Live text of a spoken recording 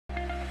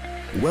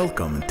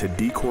Welcome to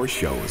Decor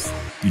Shows,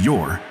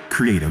 your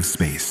creative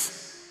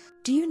space.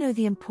 Do you know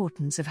the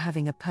importance of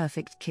having a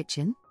perfect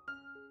kitchen?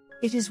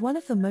 It is one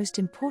of the most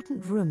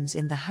important rooms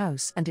in the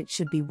house, and it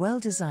should be well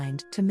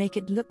designed to make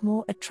it look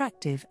more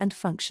attractive and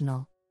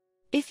functional.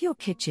 If your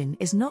kitchen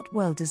is not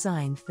well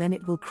designed, then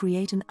it will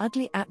create an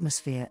ugly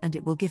atmosphere and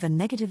it will give a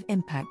negative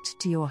impact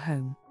to your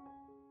home.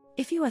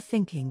 If you are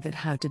thinking that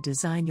how to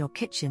design your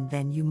kitchen,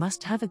 then you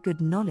must have a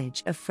good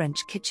knowledge of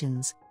French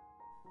kitchens.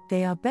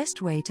 They are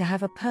best way to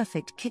have a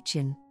perfect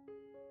kitchen.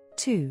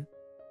 2.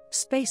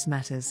 Space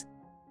matters.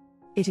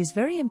 It is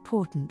very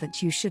important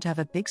that you should have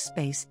a big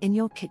space in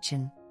your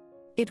kitchen.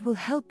 It will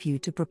help you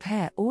to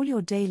prepare all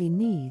your daily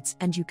needs,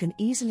 and you can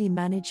easily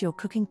manage your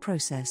cooking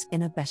process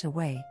in a better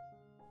way.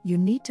 You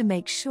need to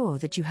make sure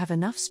that you have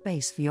enough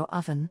space for your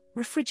oven,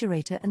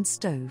 refrigerator and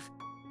stove.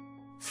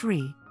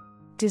 3.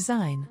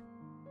 Design.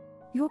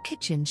 Your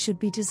kitchen should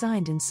be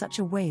designed in such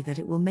a way that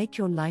it will make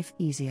your life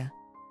easier.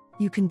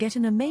 You can get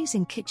an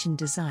amazing kitchen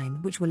design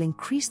which will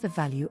increase the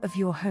value of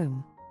your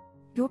home.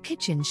 Your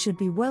kitchen should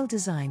be well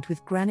designed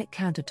with granite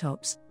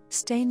countertops,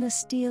 stainless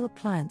steel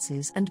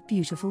appliances and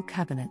beautiful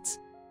cabinets.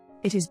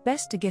 It is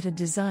best to get a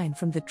design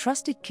from the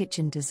trusted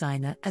kitchen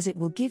designer, as it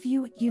will give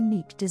you a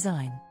unique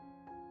design.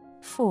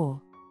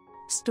 4.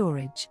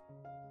 Storage.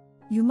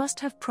 You must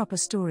have proper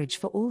storage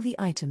for all the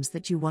items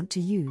that you want to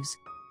use.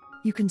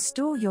 You can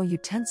store your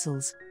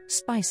utensils,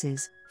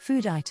 spices,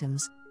 food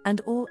items, and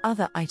all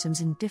other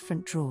items in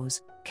different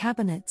drawers,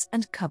 cabinets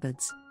and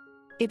cupboards.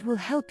 It will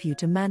help you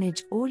to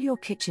manage all your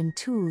kitchen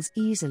tools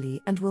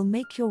easily and will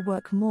make your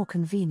work more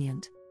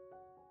convenient.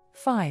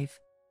 5.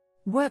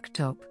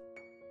 Worktop.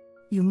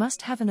 You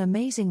must have an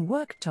amazing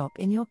worktop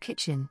in your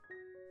kitchen.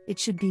 It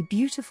should be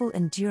beautiful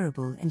and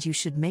durable, and you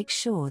should make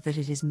sure that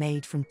it is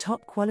made from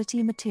top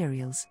quality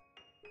materials.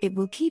 It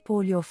will keep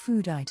all your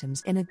food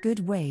items in a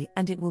good way,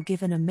 and it will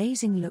give an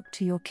amazing look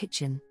to your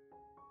kitchen.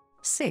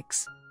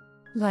 6.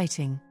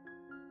 Lighting.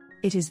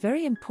 It is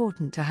very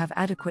important to have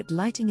adequate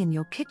lighting in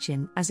your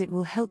kitchen, as it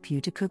will help you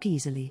to cook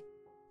easily.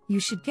 You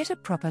should get a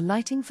proper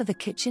lighting for the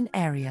kitchen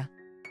area.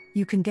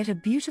 You can get a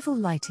beautiful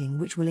lighting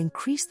which will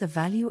increase the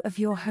value of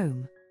your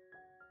home.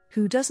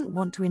 Who doesn't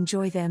want to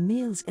enjoy their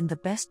meals in the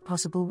best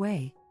possible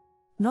way?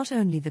 Not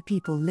only the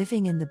people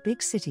living in the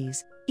big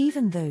cities,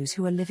 even those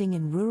who are living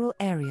in rural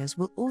areas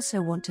will also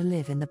want to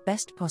live in the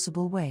best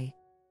possible way.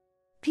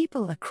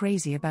 People are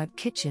crazy about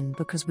kitchen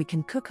because we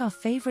can cook our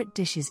favorite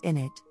dishes in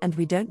it and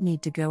we don't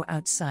need to go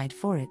outside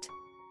for it.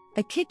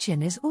 A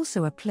kitchen is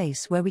also a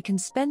place where we can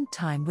spend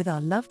time with our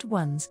loved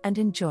ones and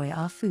enjoy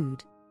our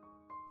food.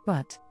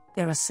 But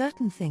there are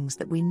certain things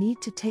that we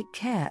need to take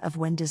care of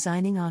when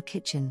designing our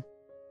kitchen.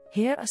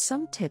 Here are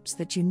some tips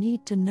that you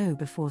need to know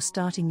before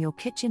starting your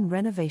kitchen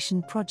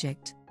renovation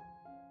project.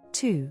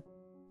 2.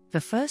 The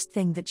first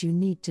thing that you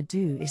need to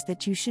do is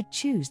that you should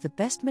choose the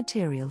best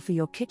material for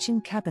your kitchen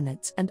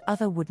cabinets and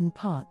other wooden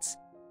parts.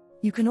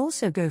 You can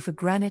also go for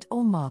granite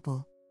or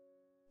marble.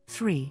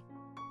 3.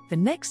 The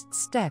next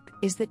step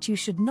is that you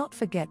should not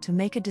forget to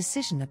make a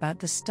decision about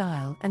the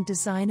style and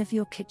design of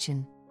your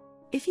kitchen.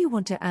 If you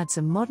want to add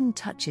some modern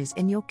touches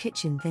in your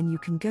kitchen, then you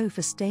can go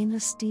for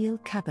stainless steel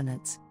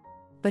cabinets.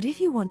 But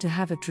if you want to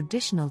have a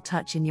traditional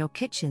touch in your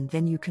kitchen,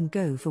 then you can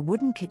go for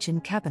wooden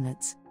kitchen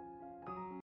cabinets.